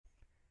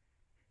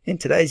In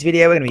today's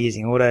video we're going to be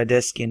using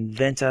Autodesk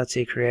Inventor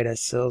to create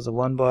ourselves a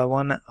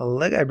 1x1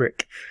 Lego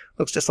brick.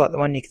 Looks just like the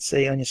one you can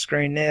see on your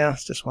screen now.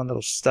 It's just one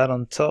little stud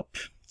on top.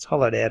 It's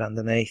hollowed out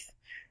underneath.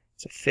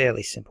 It's a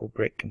fairly simple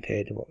brick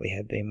compared to what we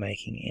have been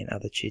making in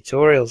other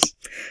tutorials.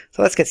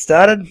 So let's get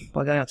started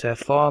by going up to our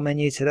file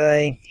menu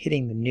today,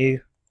 hitting the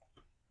new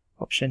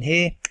option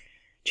here,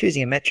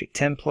 choosing a metric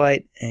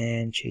template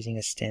and choosing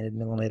a standard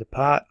millimeter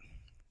part.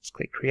 Let's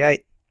click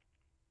create.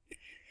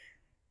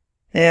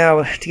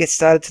 Now, to get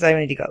started today,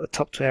 we need to go up the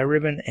top to our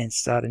ribbon and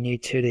start a new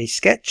 2D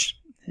sketch.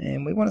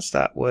 And we want to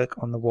start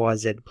work on the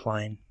YZ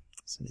plane.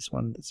 So this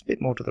one that's a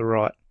bit more to the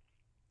right.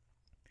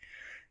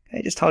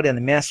 Okay, just hold down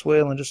the mouse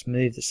wheel and just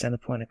move the center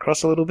point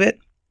across a little bit.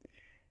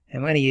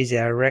 And we're going to use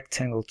our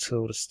rectangle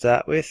tool to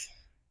start with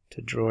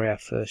to draw our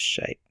first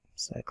shape.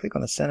 So click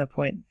on the center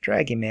point,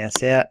 drag your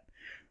mouse out.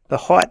 The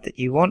height that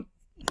you want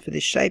for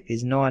this shape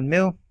is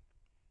 9mm.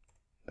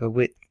 The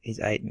width is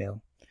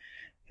 8mm.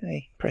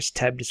 Okay, press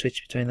tab to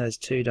switch between those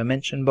two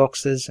dimension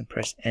boxes and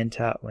press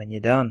enter when you're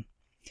done.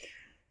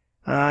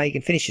 You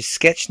can finish your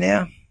sketch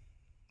now.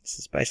 This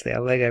is basically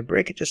our Lego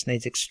brick. It just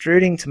needs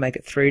extruding to make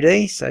it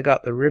 3D. So go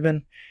up the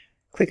ribbon,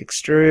 click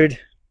extrude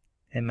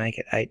and make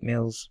it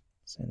 8mm.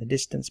 So in the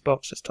distance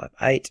box just type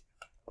 8,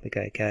 click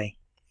OK.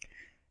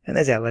 And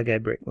there's our Lego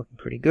brick looking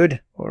pretty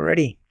good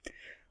already.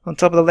 On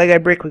top of the Lego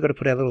brick we've got to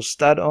put our little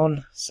stud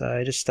on.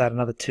 So just start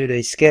another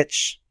 2D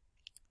sketch.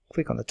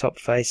 Click on the top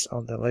face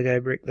of the Lego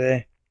brick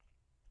there.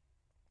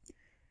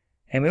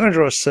 And we want to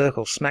draw a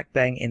circle smack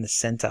bang in the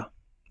center.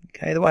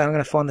 Okay, the way I'm going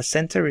to find the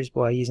center is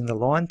by using the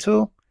line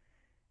tool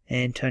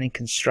and turning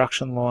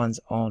construction lines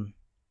on.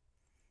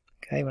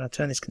 Okay, when I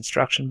turn this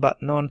construction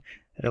button on,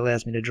 it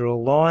allows me to draw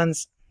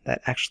lines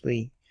that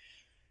actually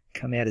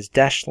come out as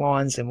dashed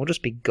lines and will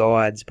just be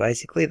guides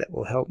basically that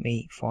will help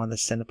me find the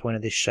center point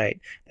of this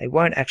shape. They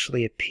won't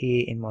actually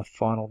appear in my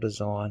final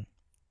design.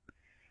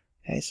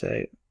 Okay,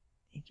 so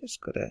you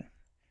just got to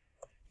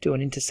do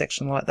an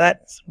intersection like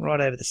that,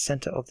 right over the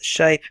center of the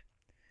shape.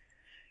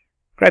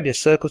 Grab your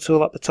circle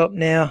tool up the top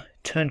now,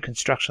 turn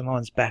construction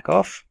lines back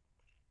off.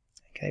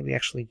 Okay, we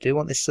actually do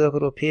want this circle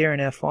to appear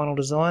in our final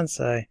design,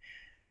 so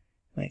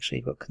make sure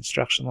you've got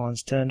construction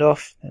lines turned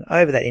off. And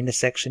over that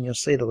intersection you'll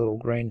see the little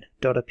green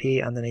dot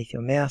appear underneath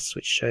your mouse,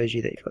 which shows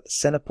you that you've got the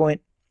center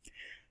point.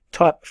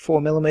 Type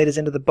 4mm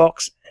into the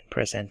box and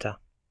press enter.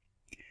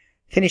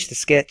 Finish the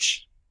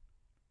sketch,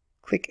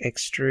 click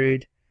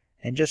extrude,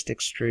 and just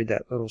extrude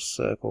that little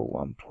circle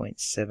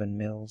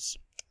 1.7mm.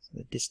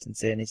 The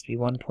distance there needs to be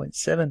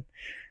 1.7.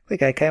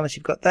 Click OK once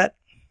you've got that.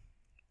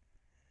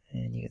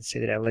 And you can see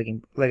that our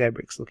Lego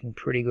brick's looking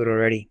pretty good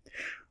already.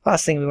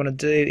 Last thing we want to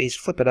do is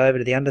flip it over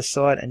to the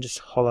underside and just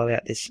hollow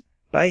out this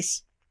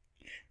base.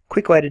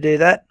 Quick way to do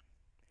that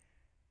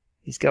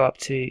is go up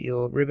to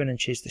your ribbon and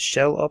choose the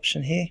shell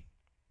option here.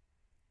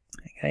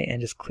 Okay, and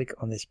just click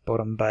on this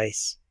bottom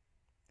base.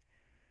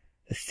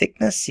 The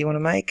thickness you want to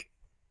make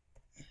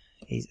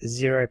is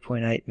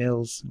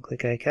 0.8mm and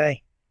click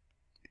OK.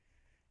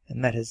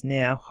 And that has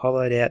now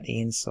hollowed out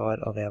the inside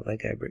of our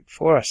Lego brick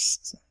for us.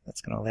 So that's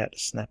going to allow it to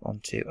snap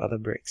onto other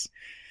bricks.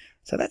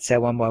 So that's our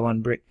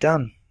 1x1 brick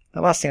done.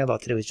 The last thing I'd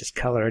like to do is just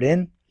colour it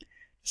in.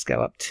 Just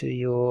go up to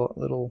your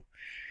little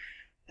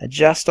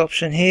adjust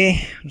option here.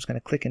 I'm just going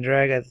to click and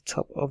drag over the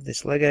top of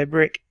this Lego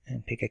brick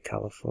and pick a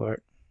colour for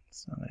it.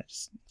 So I'm going to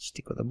just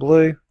stick with the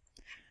blue,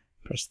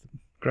 press the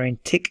green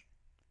tick,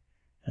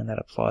 and that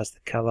applies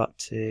the colour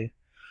to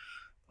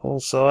all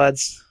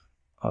sides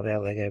of our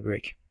Lego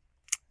brick.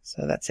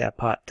 So that's our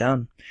part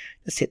done.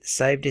 Just hit the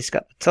save disk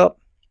up the top,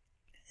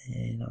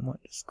 and I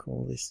might just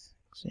call this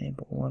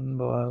example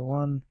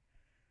 1x1.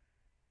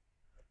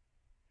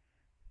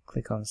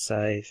 Click on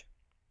save.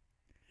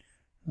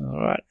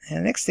 Alright, and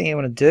the next thing you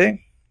want to do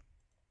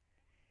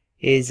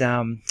is do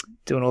an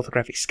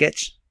orthographic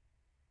sketch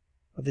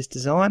of this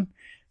design.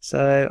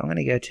 So I'm going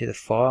to go to the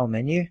file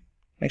menu.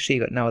 Make sure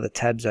you've got no other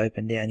tabs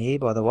open down here,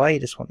 by the way. You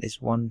just want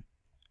this one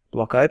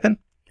block open.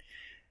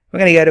 We're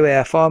going to go to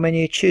our file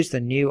menu, choose the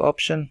new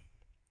option,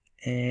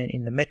 and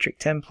in the metric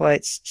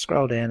templates,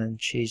 scroll down and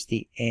choose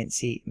the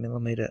ANSI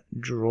millimeter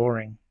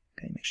drawing.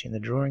 Okay, make sure in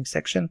the drawing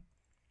section.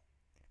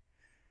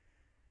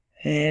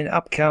 And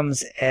up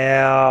comes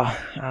our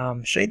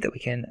sheet that we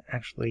can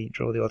actually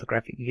draw the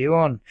orthographic view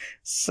on.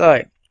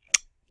 So,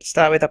 to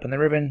start with, up in the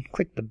ribbon,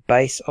 click the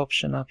base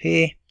option up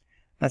here.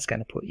 That's going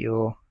to put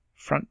your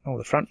front or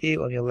the front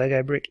view of your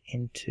Lego brick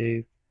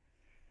into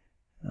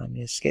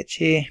your sketch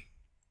here.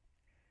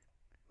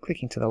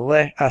 Clicking to the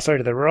left,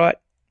 to the right,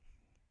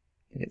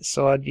 you get the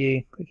side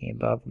view. Clicking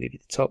above will give you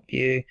the top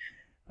view.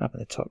 Up in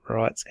the top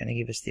right, it's going to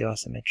give us the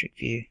isometric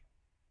view.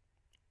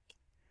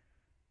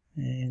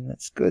 And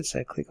that's good.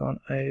 So click on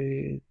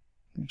actually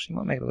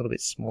might make it a little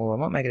bit smaller. I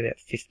might make it about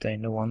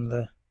 15:1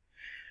 the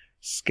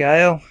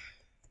scale.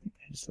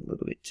 Just a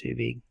little bit too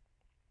big.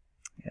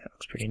 Yeah, that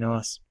looks pretty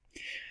nice.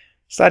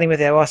 Starting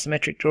with our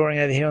isometric drawing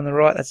over here on the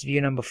right, that's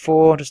view number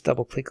 4. Just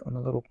double click on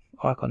the little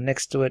icon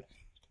next to it.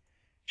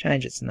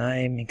 Change its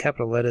name in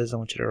capital letters. I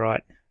want you to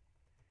write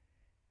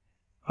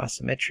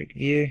isometric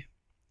view.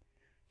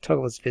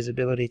 toggle its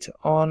visibility to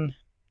on.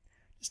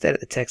 Just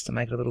edit the text to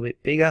make it a little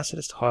bit bigger, so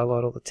just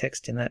highlight all the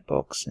text in that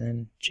box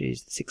and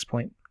choose the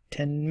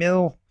 6.10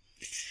 mil.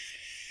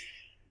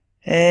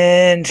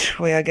 And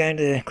we are going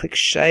to click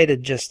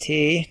shaded just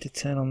here to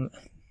turn on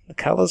the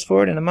colors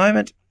for it in a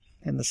moment.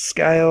 And the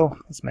scale,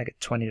 let's make it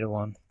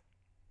 20:1.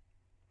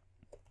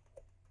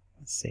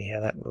 Let's see how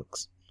that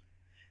looks.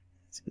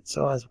 It's a good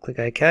size. We'll click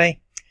OK.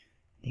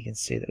 You can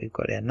see that we've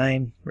got our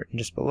name written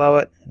just below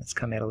it, and it's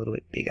come out a little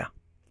bit bigger,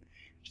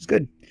 which is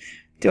good.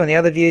 Doing the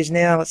other views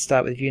now. Let's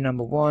start with view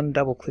number 1.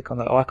 Double click on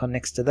the icon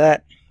next to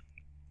that.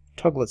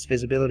 Toggle its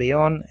visibility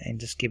on and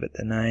just give it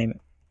the name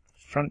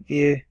front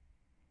view.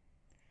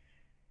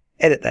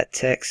 Edit that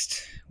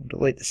text. We'll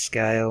delete the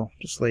scale.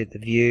 Just leave the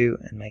view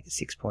and make it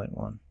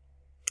 6.1.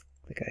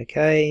 Click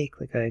OK.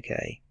 Click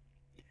OK.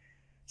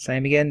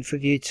 Same again for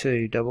view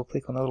 2. Double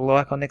click on the little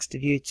icon next to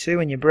view 2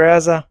 in your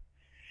browser.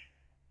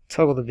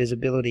 Toggle the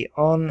visibility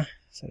on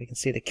so we can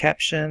see the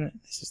caption.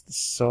 This is the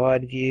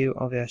side view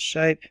of our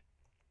shape.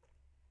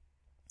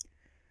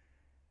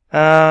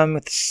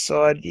 With the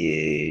side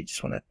view,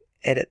 just want to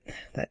edit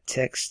that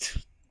text,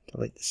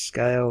 delete the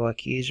scale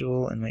like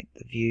usual, and make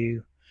the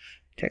view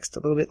text a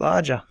little bit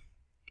larger.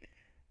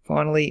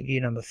 Finally, view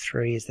number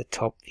 3 is the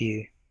top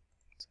view.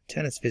 So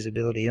turn its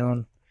visibility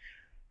on,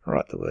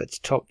 write the words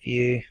top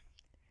view,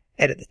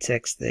 edit the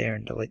text there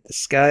and delete the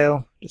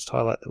scale. Just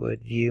highlight the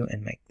word view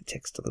and make the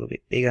text a little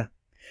bit bigger.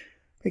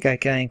 Click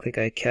OK and click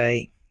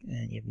OK,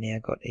 and you've now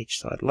got each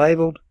side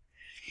labelled.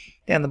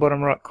 Down the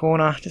bottom right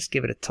corner, just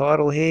give it a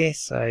title here.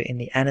 So in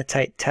the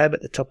Annotate tab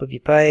at the top of your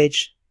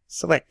page,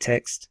 select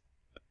text,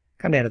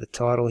 come down to the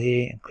title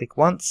here and click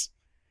once.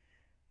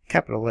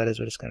 Capital letters,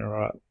 we're just going to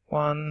write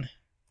 1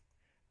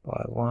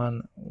 by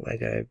 1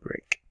 Lego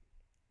brick.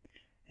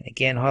 And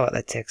again, highlight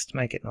that text,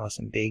 make it nice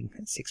and big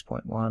at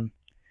 6.1.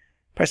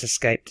 Press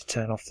Escape to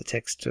turn off the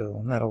text tool,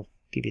 and that'll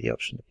give you the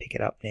option to pick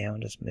it up now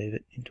and just move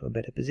it into a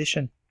better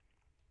position.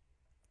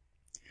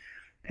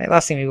 Okay,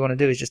 last thing we want to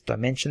do is just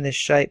dimension this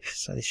shape,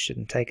 so this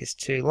shouldn't take us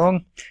too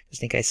long.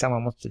 Just in case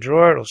someone wants to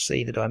draw it or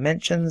see the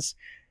dimensions.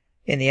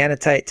 In the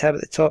Annotate tab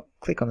at the top,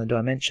 click on the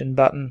Dimension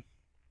button.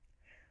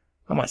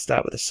 I might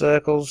start with the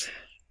circles.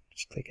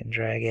 Just click and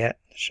drag out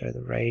to show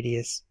the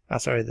radius,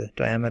 the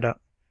diameter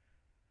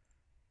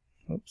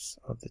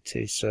of the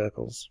two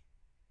circles.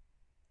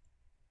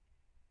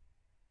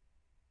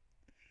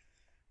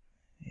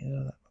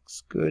 Yeah, that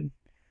looks good.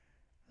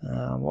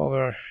 While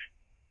we're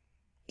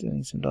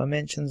doing some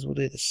dimensions, we'll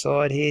do the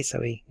side here so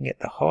we can get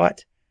the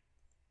height.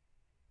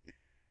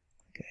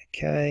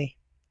 Okay.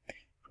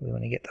 We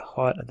want to get the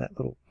height of that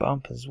little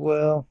bump as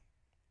well.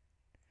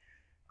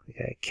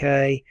 Click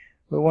OK.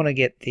 We want to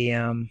get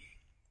the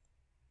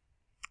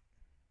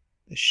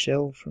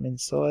shell from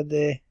inside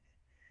there.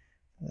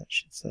 That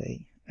should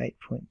say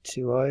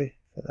 8.20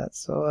 for that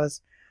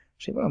size.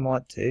 Actually, what I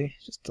might do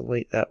is just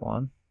delete that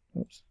one.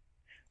 Oops.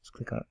 Just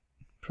click on it,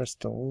 press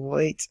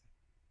delete.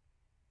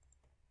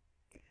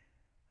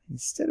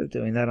 Instead of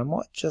doing that, I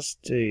might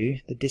just do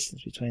the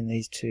distance between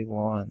these two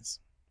lines.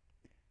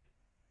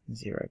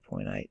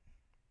 0.8.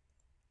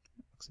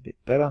 Looks a bit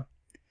better.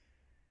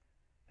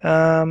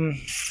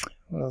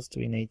 What else do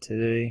we need to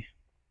do?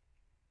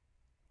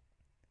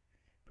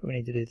 We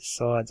need to do the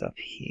sides up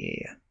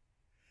here.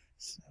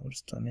 So we'll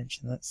just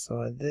dimension that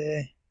side there.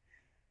 It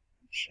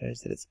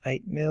shows that it's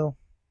 8 mil.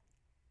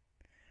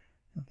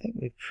 I think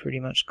we've pretty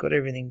much got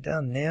everything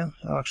done now.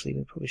 Oh, actually,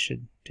 we probably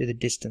should do the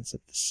distance of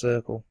the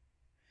circle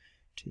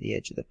to the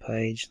edge of the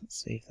page.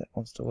 Let's see if that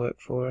wants to work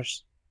for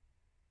us.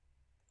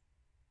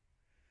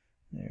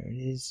 There it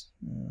is.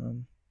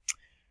 Probably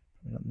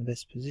not in the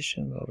best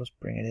position, but I'll just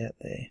bring it out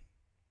there.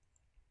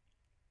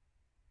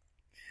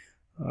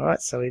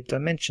 Alright, so we've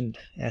dimensioned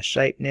our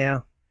shape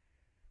now.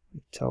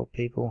 We've told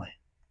people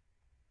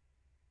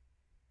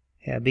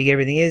how big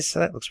everything is, so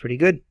that looks pretty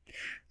good.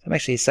 So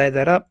make sure you save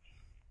that up.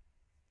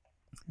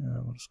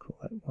 We'll just call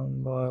that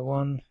 1 by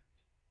 1.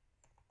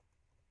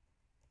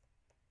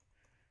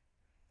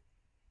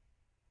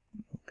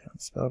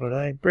 Can't spell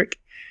today, brick,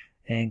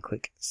 and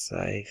click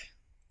save.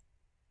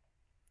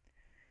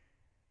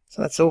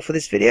 So that's all for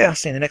this video. I'll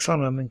see you in the next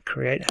one when we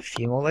create a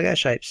few more Lego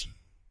shapes.